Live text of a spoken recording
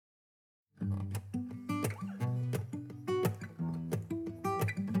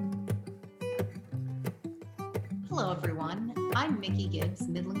Hello, everyone. I'm Mickey Gibbs,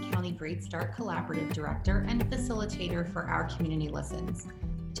 Midland County Great Start Collaborative Director and facilitator for Our Community Listens.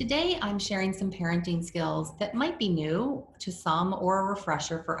 Today, I'm sharing some parenting skills that might be new to some or a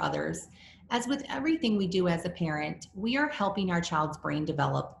refresher for others. As with everything we do as a parent, we are helping our child's brain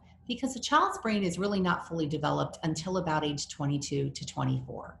develop because a child's brain is really not fully developed until about age 22 to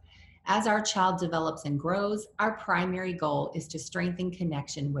 24. As our child develops and grows, our primary goal is to strengthen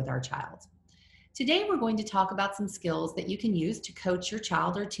connection with our child. Today, we're going to talk about some skills that you can use to coach your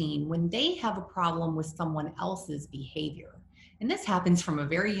child or teen when they have a problem with someone else's behavior. And this happens from a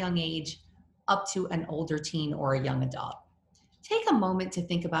very young age up to an older teen or a young adult. Take a moment to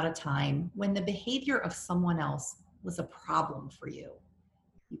think about a time when the behavior of someone else was a problem for you.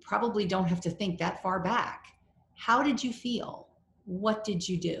 You probably don't have to think that far back. How did you feel? What did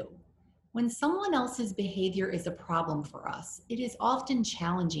you do? When someone else's behavior is a problem for us, it is often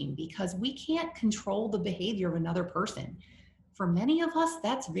challenging because we can't control the behavior of another person. For many of us,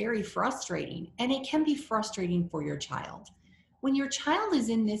 that's very frustrating, and it can be frustrating for your child. When your child is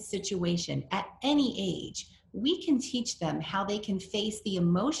in this situation at any age, we can teach them how they can face the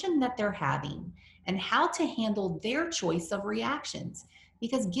emotion that they're having and how to handle their choice of reactions,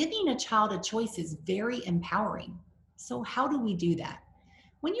 because giving a child a choice is very empowering. So, how do we do that?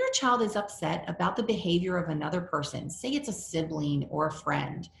 When your child is upset about the behavior of another person, say it's a sibling or a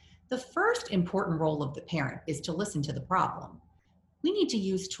friend, the first important role of the parent is to listen to the problem. We need to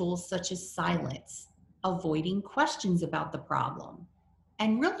use tools such as silence, avoiding questions about the problem,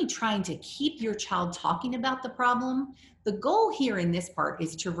 and really trying to keep your child talking about the problem. The goal here in this part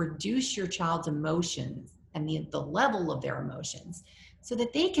is to reduce your child's emotions and the level of their emotions so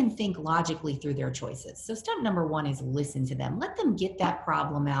that they can think logically through their choices. So step number one is listen to them. Let them get that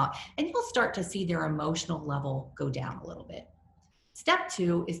problem out, and you'll start to see their emotional level go down a little bit. Step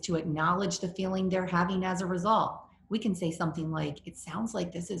two is to acknowledge the feeling they're having as a result. We can say something like, "It sounds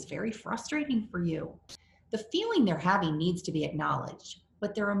like this is very frustrating for you." The feeling they're having needs to be acknowledged,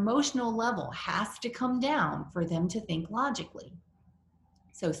 but their emotional level has to come down for them to think logically.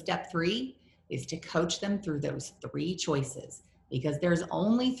 So step three is to coach them through those three choices, because there's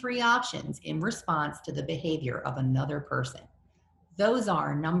only three options in response to the behavior of another person. Those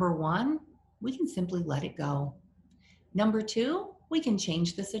are: number one, we can simply let it go. Number two, we can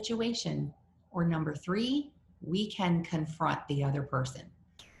change the situation. Or number three, we can confront the other person.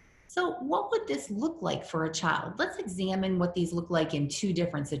 So, what would this look like for a child? Let's examine what these look like in two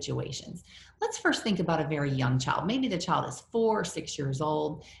different situations. Let's first think about a very young child. Maybe the child is 4 or 6 years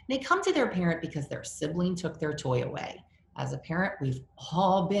old. They come to their parent because their sibling took their toy away. As a parent, we've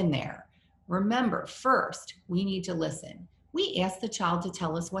all been there. Remember, first, we need to listen. We ask the child to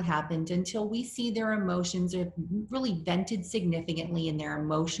tell us what happened until we see their emotions have really vented significantly and their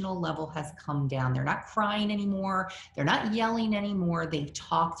emotional level has come down. They're not crying anymore. They're not yelling anymore. They've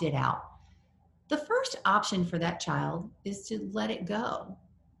talked it out. The first option for that child is to let it go.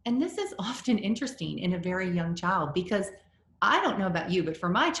 And this is often interesting in a very young child, because I don't know about you, but for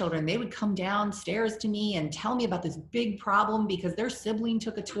my children, they would come downstairs to me and tell me about this big problem because their sibling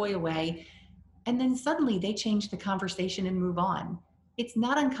took a toy away. And then suddenly they change the conversation and move on. It's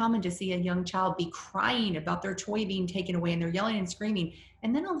not uncommon to see a young child be crying about their toy being taken away and they're yelling and screaming.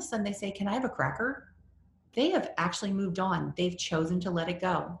 And then all of a sudden they say, "Can I have a cracker?" They have actually moved on. They've chosen to let it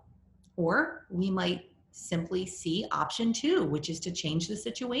go. Or we might simply see option two, which is to change the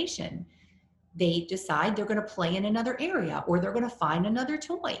situation. They decide they're going to play in another area or they're going to find another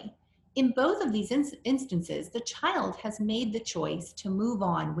toy. In both of these instances, the child has made the choice to move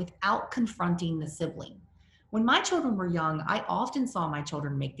on without confronting the sibling. When my children were young, I often saw my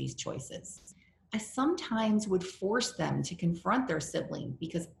children make these choices. I sometimes would force them to confront their sibling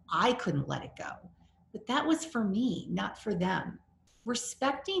because I couldn't let it go. But that was for me, not for them.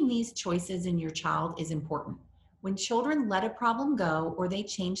 Respecting these choices in your child is important. When children let a problem go or they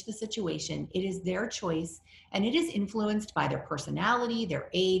change the situation, it is their choice, and it is influenced by their personality, their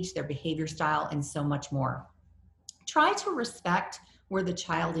age, their behavior style, and so much more. Try to respect where the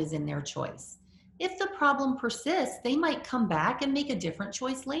child is in their choice. If the problem persists, they might come back and make a different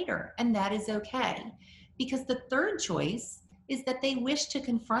choice later, and that is okay. Because the third choice is that they wish to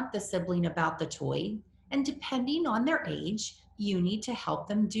confront the sibling about the toy, and depending on their age, you need to help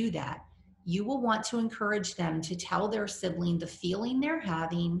them do that. You will want to encourage them to tell their sibling the feeling they're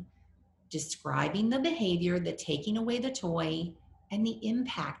having, describing the behavior, the taking away the toy, and the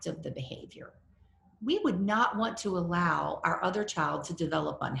impact of the behavior. We would not want to allow our other child to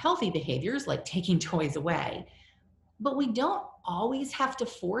develop unhealthy behaviors like taking toys away. But we don't always have to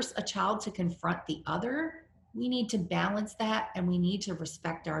force a child to confront the other. We need to balance that and we need to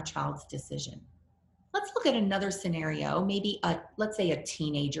respect our child's decision. Let's look at another scenario, maybe let's say a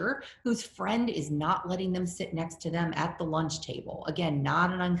teenager whose friend is not letting them sit next to them at the lunch table. Again,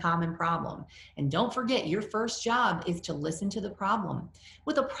 not an uncommon problem. And don't forget, your first job is to listen to the problem.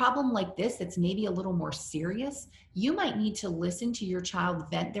 With a problem like this that's maybe a little more serious, you might need to listen to your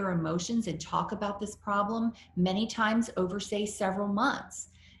child vent their emotions and talk about this problem many times over, say, several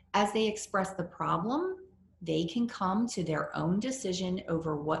months. As they express the problem, they can come to their own decision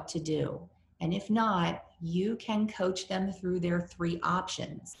over what to do. And if not, you can coach them through their three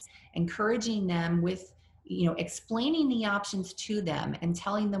options, encouraging them with, explaining the options to them and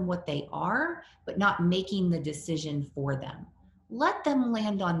telling them what they are, but not making the decision for them. Let them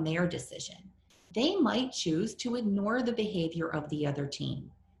land on their decision. They might choose to ignore the behavior of the other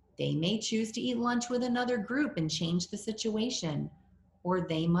team. They may choose to eat lunch with another group and change the situation, or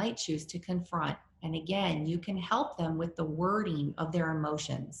they might choose to confront. And again, you can help them with the wording of their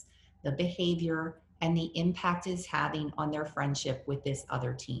emotions, the behavior, and the impact it's having on their friendship with this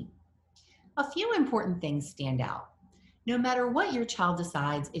other team. A few important things stand out. No matter what your child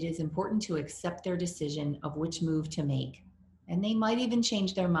decides, it is important to accept their decision of which move to make. And they might even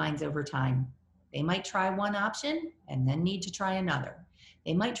change their minds over time. They might try one option and then need to try another.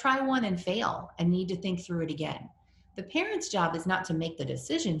 They might try one and fail and need to think through it again. The parent's job is not to make the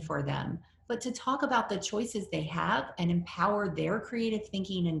decision for them, but to talk about the choices they have and empower their creative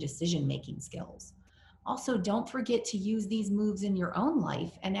thinking and decision-making skills. Also, don't forget to use these moves in your own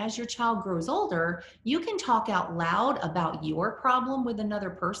life. And as your child grows older, you can talk out loud about your problem with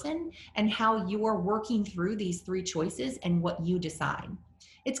another person and how you are working through these three choices and what you decide.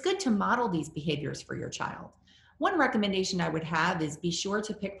 It's good to model these behaviors for your child. One recommendation I would have is be sure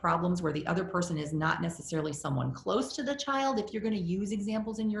to pick problems where the other person is not necessarily someone close to the child if you're going to use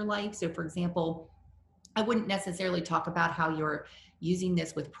examples in your life. So for example, I wouldn't necessarily talk about how you're using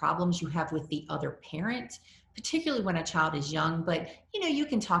this with problems you have with the other parent, particularly when a child is young, but you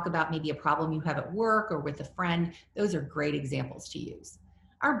can talk about maybe a problem you have at work or with a friend. Those are great examples to use.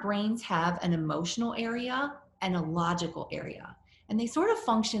 Our brains have an emotional area and a logical area. And they sort of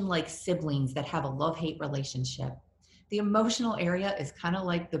function like siblings that have a love-hate relationship. The emotional area is kind of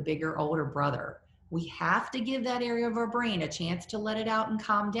like the bigger, older brother. We have to give that area of our brain a chance to let it out and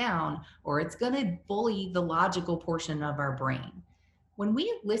calm down, or it's going to bully the logical portion of our brain. When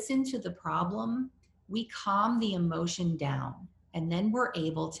we listen to the problem, we calm the emotion down, and then we're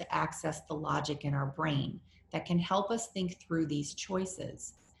able to access the logic in our brain that can help us think through these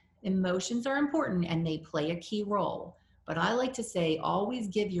choices. Emotions are important and they play a key role. But I like to say, always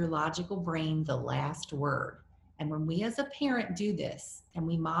give your logical brain the last word. And when we as a parent do this, and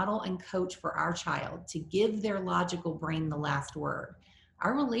we model and coach for our child to give their logical brain the last word,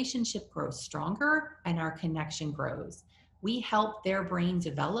 our relationship grows stronger and our connection grows. We help their brain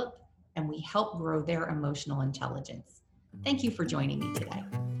develop and we help grow their emotional intelligence. Thank you for joining me today.